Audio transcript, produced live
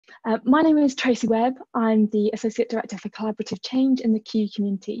My name is Tracy Webb. I'm the Associate Director for Collaborative Change in the Q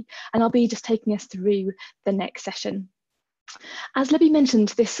community, and I'll be just taking us through the next session. As Libby mentioned,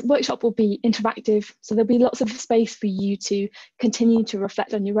 this workshop will be interactive, so there'll be lots of space for you to continue to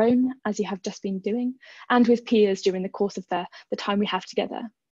reflect on your own, as you have just been doing, and with peers during the course of the time we have together.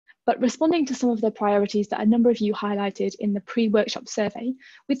 But responding to some of the priorities that a number of you highlighted in the pre-workshop survey,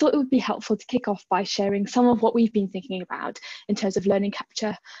 we thought it would be helpful to kick off by sharing some of what we've been thinking about in terms of learning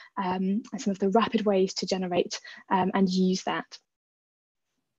capture and some of the rapid ways to generate and use that.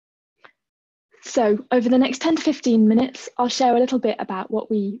 So over the next 10 to 15 minutes, I'll share a little bit about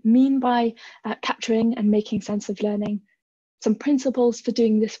what we mean by capturing and making sense of learning, some principles for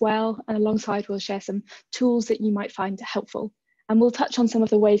doing this well, and alongside we'll share some tools that you might find helpful. And we'll touch on some of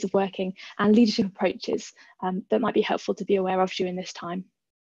the ways of working and leadership approaches that might be helpful to be aware of during this time.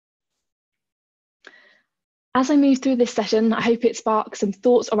 As I move through this session, I hope it sparks some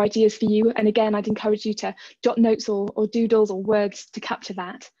thoughts or ideas for you. And again, I'd encourage you to jot notes or doodles or words to capture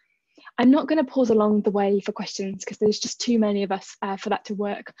that. I'm not going to pause along the way for questions because there's just too many of us for that to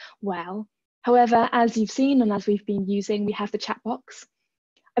work well. However, as you've seen and as we've been using, we have the chat box.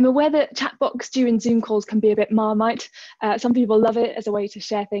 I'm aware that chat box during Zoom calls can be a bit Marmite. Some people love it as a way to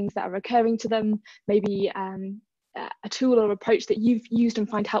share things that are recurring to them. Maybe a tool or approach that you've used and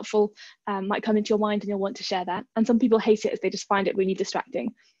find helpful might come into your mind and you'll want to share that. And some people hate it as they just find it really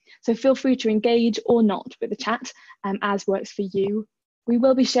distracting. So feel free to engage or not with the chat as works for you. We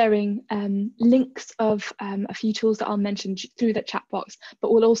will be sharing links of a few tools that I'll mention through that chat box,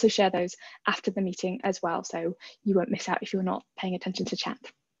 but we'll also share those after the meeting as well. So you won't miss out if you're not paying attention to chat.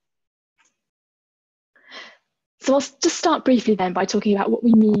 So I'll just start briefly then by talking about what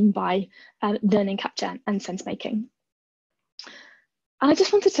we mean by learning capture and sense making. And I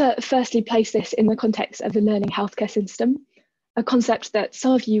just wanted to firstly place this in the context of the learning healthcare system, a concept that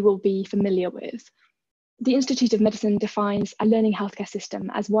some of you will be familiar with. The Institute of Medicine defines a learning healthcare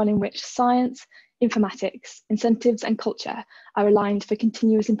system as one in which science, informatics, incentives and culture are aligned for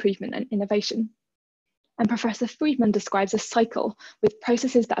continuous improvement and innovation. And Professor Friedman describes a cycle with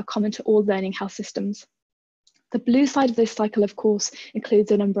processes that are common to all learning health systems. The blue side of this cycle, of course,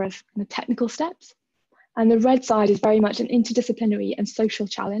 includes a number of technical steps, and the red side is very much an interdisciplinary and social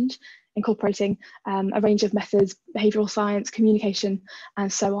challenge, incorporating a range of methods, behavioural science, communication,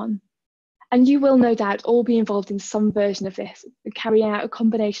 and so on. And you will no doubt all be involved in some version of this, carrying out a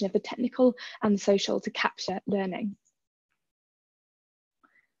combination of the technical and the social to capture learning.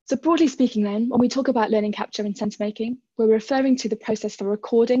 So broadly speaking then, when we talk about learning capture and sense making, we're referring to the process for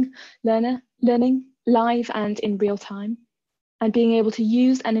recording learning live and in real time, and being able to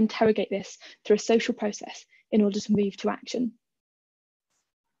use and interrogate this through a social process in order to move to action.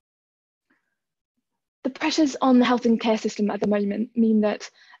 The pressures on the health and care system at the moment mean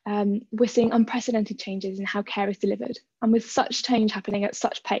that we're seeing unprecedented changes in how care is delivered. And with such change happening at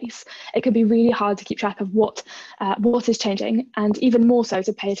such pace, it can be really hard to keep track of what is changing, and even more so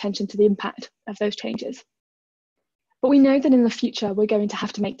to pay attention to the impact of those changes. But we know that in the future, we're going to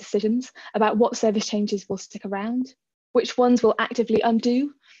have to make decisions about what service changes will stick around, which ones will actively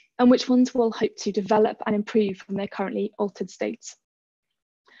undo, and which ones will hope to develop and improve from their currently altered states.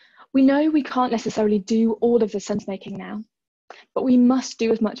 We know we can't necessarily do all of the sense making now, but we must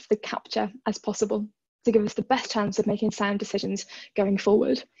do as much of the capture as possible to give us the best chance of making sound decisions going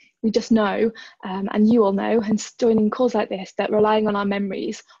forward. We just know, and you all know, hence joining calls like this, that relying on our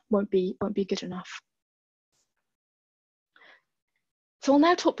memories won't be good enough. So I'll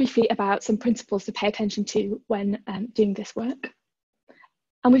now talk briefly about some principles to pay attention to when doing this work.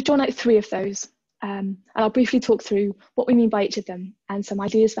 And we've drawn out 3 of those. And I'll briefly talk through what we mean by each of them and some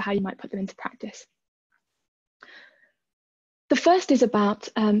ideas for how you might put them into practice. The first is about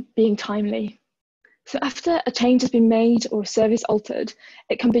being timely. So after a change has been made or a service altered,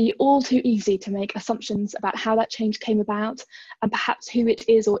 it can be all too easy to make assumptions about how that change came about and perhaps who it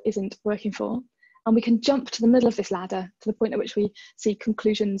is or isn't working for. And we can jump to the middle of this ladder to the point at which we see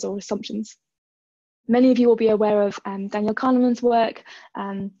conclusions or assumptions. Many of you will be aware of Daniel Kahneman's work,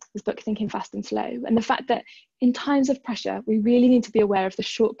 his book Thinking Fast and Slow, and the fact that in times of pressure, we really need to be aware of the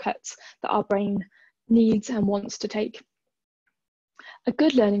shortcuts that our brain needs and wants to take. A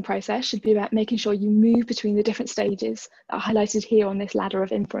good learning process should be about making sure you move between the different stages that are highlighted here on this ladder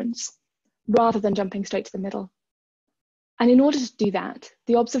of inference, rather than jumping straight to the middle. And in order to do that,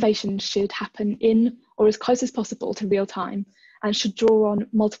 the observation should happen in or as close as possible to real time and should draw on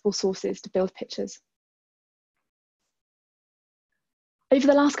multiple sources to build pictures. Over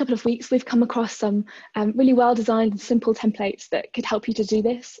the last couple of weeks, we've come across some really well-designed and simple templates that could help you to do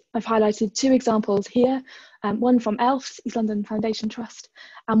this. I've highlighted 2 examples here, one from ELF's, East London Foundation Trust,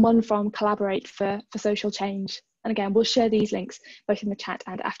 and one from Collaborate for Social Change. And again, we'll share these links both in the chat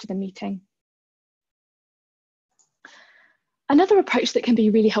and after the meeting. Another approach that can be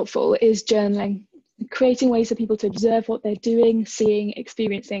really helpful is journaling, creating ways for people to observe what they're doing, seeing,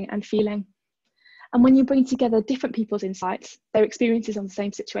 experiencing, and feeling. And when you bring together different people's insights, their experiences on the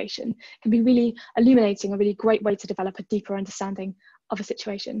same situation, it can be really illuminating, a really great way to develop a deeper understanding of a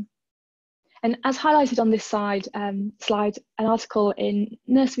situation. And as highlighted on this slide, an article in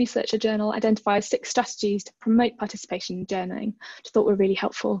Nurse Researcher Journal identifies 6 strategies to promote participation in journaling, which I thought were really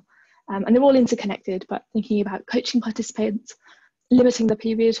helpful. And they're all interconnected, but thinking about coaching participants, limiting the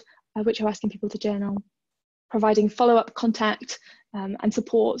period which you're asking people to journal, providing follow-up contact and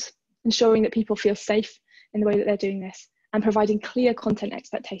support, ensuring that people feel safe in the way that they're doing this, and providing clear content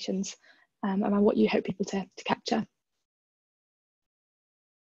expectations around what you hope people to capture.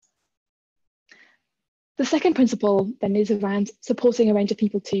 The second principle then is around supporting a range of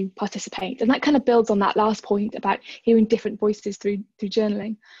people to participate. And that kind of builds on that last point about hearing different voices through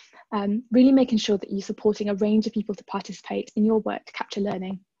journaling. Really making sure that you're supporting a range of people to participate in your work to capture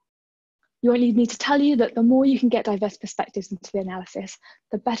learning. You only need to tell you that the more you can get diverse perspectives into the analysis,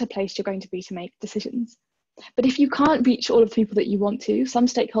 the better placed you're going to be to make decisions. But if you can't reach all of the people that you want to, some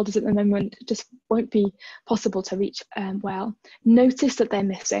stakeholders at the moment just won't be possible to reach well. Notice that they're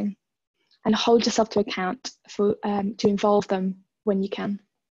missing and hold yourself to account for to involve them when you can.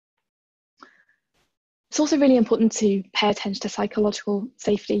 It's also really important to pay attention to psychological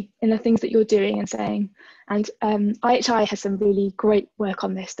safety in the things that you're doing and saying. And IHI has some really great work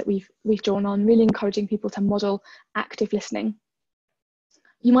on this that we've drawn on, really encouraging people to model active listening.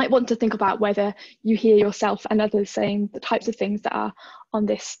 You might want to think about whether you hear yourself and others saying the types of things that are on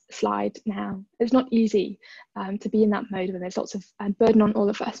this slide now. It's not easy to be in that mode when there's lots of burden on all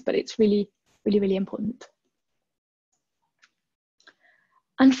of us, but it's really, really, really important.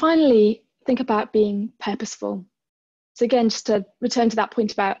 And finally, think about being purposeful. So again, just to return to that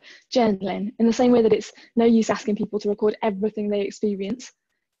point about journaling, in the same way that it's no use asking people to record everything they experience,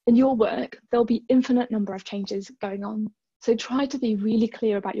 in your work, there'll be infinite number of changes going on. So try to be really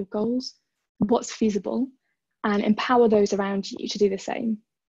clear about your goals, what's feasible, and empower those around you to do the same.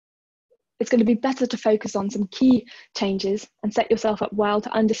 It's going to be better to focus on some key changes and set yourself up well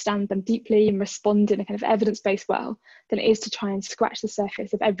to understand them deeply and respond in a kind of evidence-based way than it is to try and scratch the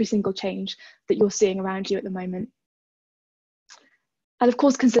surface of every single change that you're seeing around you at the moment. And of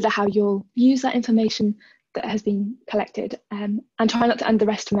course, consider how you'll use that information that has been collected and try not to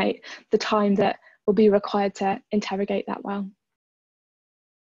underestimate the time that will be required to interrogate that well.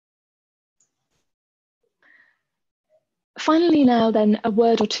 Finally now then, a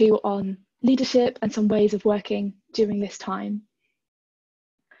word or two on leadership and some ways of working during this time.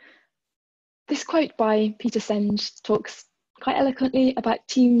 This quote by Peter Senge talks quite eloquently about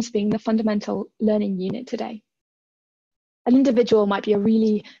teams being the fundamental learning unit today. An individual might be a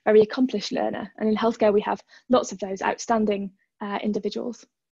really very accomplished learner, and in healthcare we have lots of those outstanding individuals.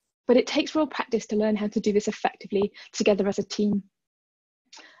 But it takes real practice to learn how to do this effectively together as a team.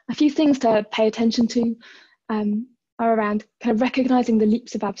 A few things to pay attention to are around kind of recognizing the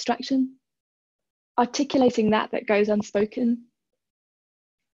leaps of abstraction, articulating that goes unspoken,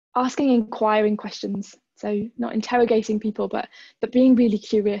 asking inquiring questions, so not interrogating people, but being really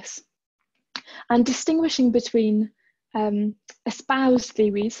curious, and distinguishing between espoused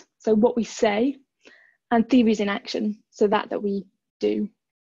theories, so what we say, and theories in action, so that we do.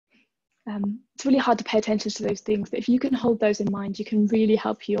 It's really hard to pay attention to those things, but if you can hold those in mind, you can really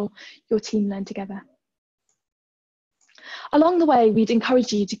help your team learn together. Along the way, we'd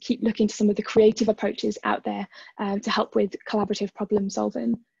encourage you to keep looking to some of the creative approaches out there to help with collaborative problem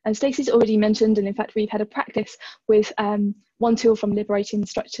solving. And Stacey's already mentioned, and in fact, we've had a practice with one tool from Liberating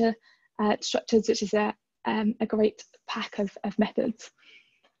Structures, which is a great pack of methods.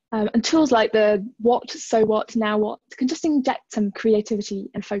 And tools like the what, so what, now what can just inject some creativity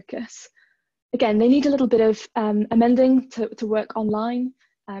and focus. Again, they need a little bit of amending to work online.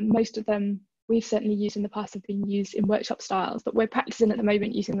 Most of them we've certainly used in the past have been used in workshop styles, but we're practicing at the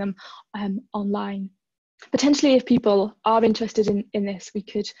moment using them online. Potentially, if people are interested in this, we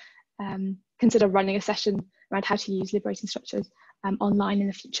could consider running a session around how to use Liberating Structures online in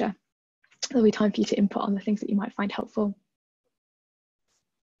the future. There'll be time for you to input on the things that you might find helpful.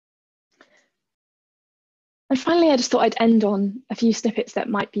 And finally, I just thought I'd end on a few snippets that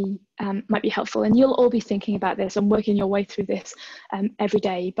might be helpful. And you'll all be thinking about this and working your way through this every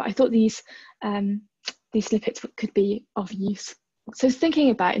day. But I thought these snippets could be of use. So thinking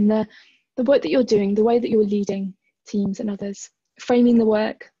about in the work that you're doing, the way that you're leading teams and others, framing the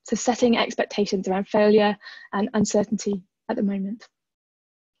work, so setting expectations around failure and uncertainty at the moment.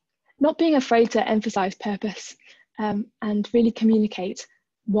 Not being afraid to emphasize purpose and really communicate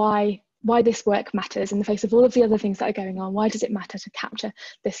why this work matters in the face of all of the other things that are going on. Why does it matter to capture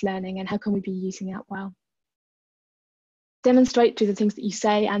this learning, and how can we be using it well? Demonstrate through the things that you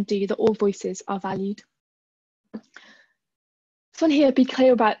say and do that all voices are valued. This one here, be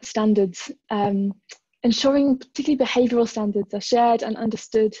clear about standards, ensuring particularly behavioural standards are shared and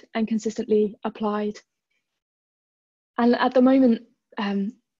understood and consistently applied. And at the moment,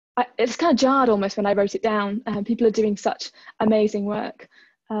 it's kind of jarred almost when I wrote it down. People are doing such amazing work,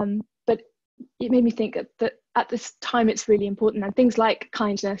 but it made me think that at this time it's really important, and things like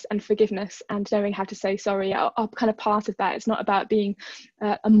kindness and forgiveness and knowing how to say sorry are kind of part of that. It's not about being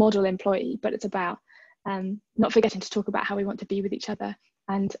a model employee, but it's about not forgetting to talk about how we want to be with each other,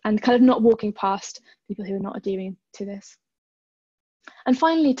 and kind of not walking past people who are not adhering to this. And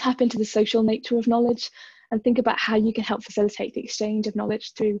finally, tap into the social nature of knowledge and think about how you can help facilitate the exchange of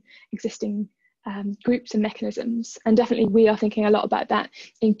knowledge through existing groups and mechanisms. And definitely we are thinking a lot about that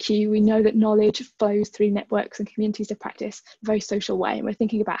in Q. We know that knowledge flows through networks and communities of practice in a very social way, and we're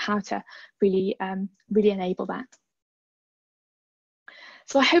thinking about how to really enable that.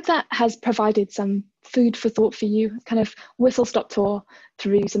 So I hope that has provided some food for thought for you, kind of whistle-stop tour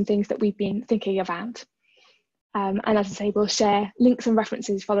through some things that we've been thinking about. And as I say, we'll share links and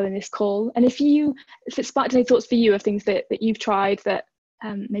references following this call. And if it sparked any thoughts for you of things that you've tried that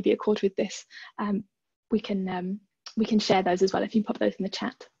maybe accord with this, we can share those as well if you pop those in the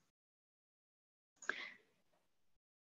chat.